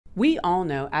We all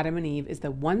know Adam and Eve is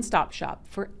the one-stop shop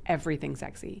for everything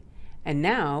sexy. And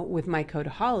now, with my code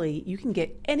HOLLY, you can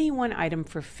get any one item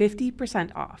for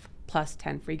 50% off, plus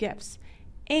 10 free gifts.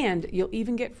 And you'll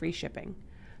even get free shipping.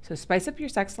 So spice up your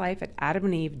sex life at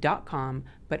adamandeve.com,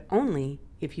 but only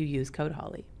if you use code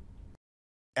HOLLY.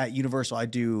 At Universal, I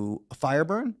do a fire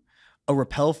burn, a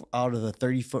rappel out of the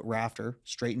 30-foot rafter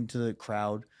straight into the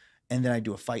crowd, and then I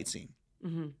do a fight scene.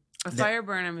 Mm-hmm. A fire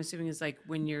burn, I'm assuming, is like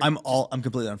when you're... I'm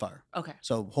completely on fire. Okay.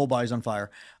 So whole body's on fire.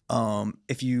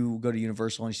 If you go to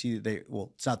Universal and you see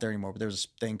it's not there anymore, but there's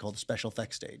a thing called the special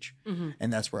effects stage,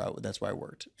 and that's where I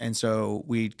worked. And so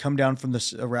we'd come down from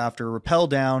this rafter, rappel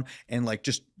down, and like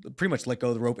just pretty much let go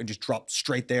of the rope and just drop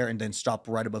straight there, and then stop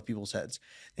right above people's heads.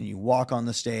 And you walk on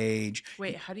the stage.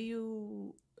 Wait, how do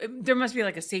you? There must be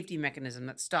like a safety mechanism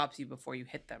that stops you before you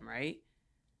hit them, right?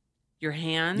 Your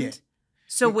hand. Yeah.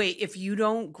 So wait, if you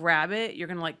don't grab it, you're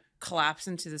gonna like collapse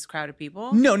into this crowd of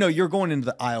people? No, you're going into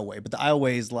the aisleway, but the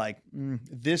aisleway is like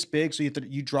this big, so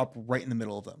you drop right in the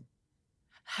middle of them.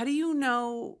 How do you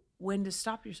know when to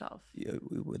stop yourself? Yeah,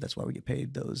 that's why we get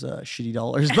paid those shitty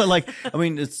dollars. But like, I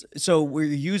mean, it's so what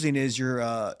you're using is you're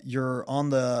on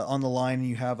the line and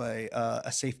you have a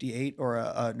safety 8 or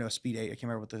a speed 8. I can't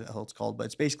remember what the hell it's called, but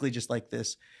it's basically just like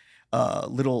this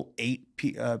little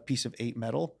piece of 8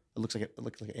 metal. It looks like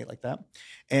an 8 like that,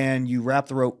 and you wrap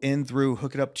the rope in through,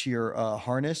 hook it up to your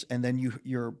harness, and then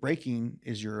your braking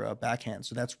is your backhand.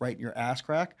 So that's right in your ass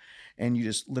crack, and you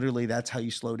just literally that's how you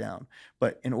slow down.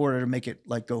 But in order to make it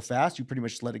like go fast, you pretty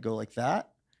much just let it go like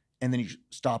that, and then you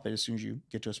stop it as soon as you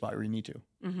get to a spot where you need to.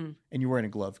 Mm-hmm. And you're wearing a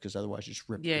glove because otherwise you just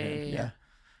rip your hand. Yeah.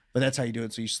 But that's how you do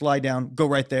it. So you slide down, go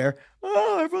right there.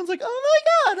 Oh, everyone's like, oh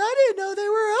my God, I didn't know they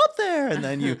were up there. And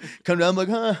then you come down like,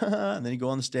 and then you go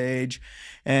on the stage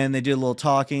and they did a little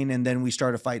talking and then we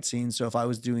start a fight scene. So if I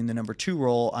was doing the number 2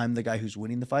 role, I'm the guy who's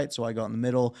winning the fight. So I go out in the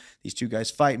middle. These 2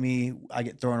 guys fight me. I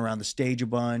get thrown around the stage a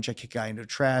bunch. I kick a guy into a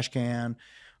trash can.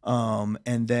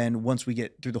 And then once we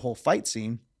get through the whole fight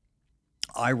scene,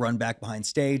 I run back behind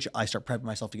stage. I start prepping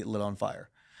myself to get lit on fire.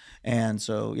 And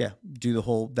so, yeah, do the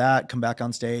whole that, come back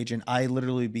on stage, and I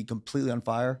literally be completely on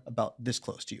fire about this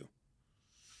close to you.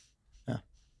 Yeah.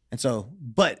 And so,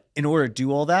 but in order to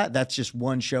do all that, that's just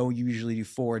one show. You usually do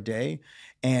 4 a day,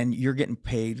 and you're getting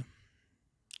paid,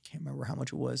 I can't remember how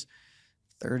much it was,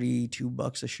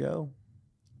 $32 a show.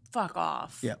 Fuck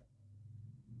off. Yeah.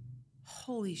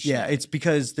 Holy shit. Yeah, it's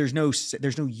because there's no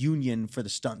union for the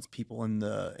stunts people in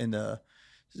the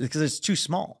because it's too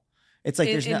small. It's like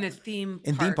there's in the theme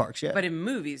parks, yeah. But in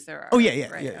movies there are. Oh yeah.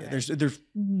 Okay. There's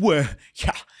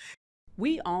yeah.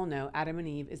 We all know Adam and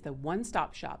Eve is the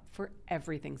one-stop shop for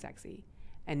everything sexy.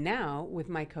 And now with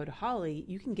my code HOLLY,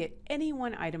 you can get any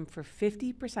one item for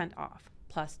 50% off,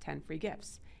 plus 10 free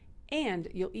gifts. And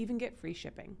you'll even get free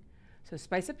shipping. So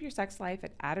spice up your sex life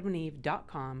at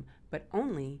adamandeve.com, but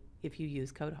only if you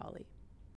use code HOLLY.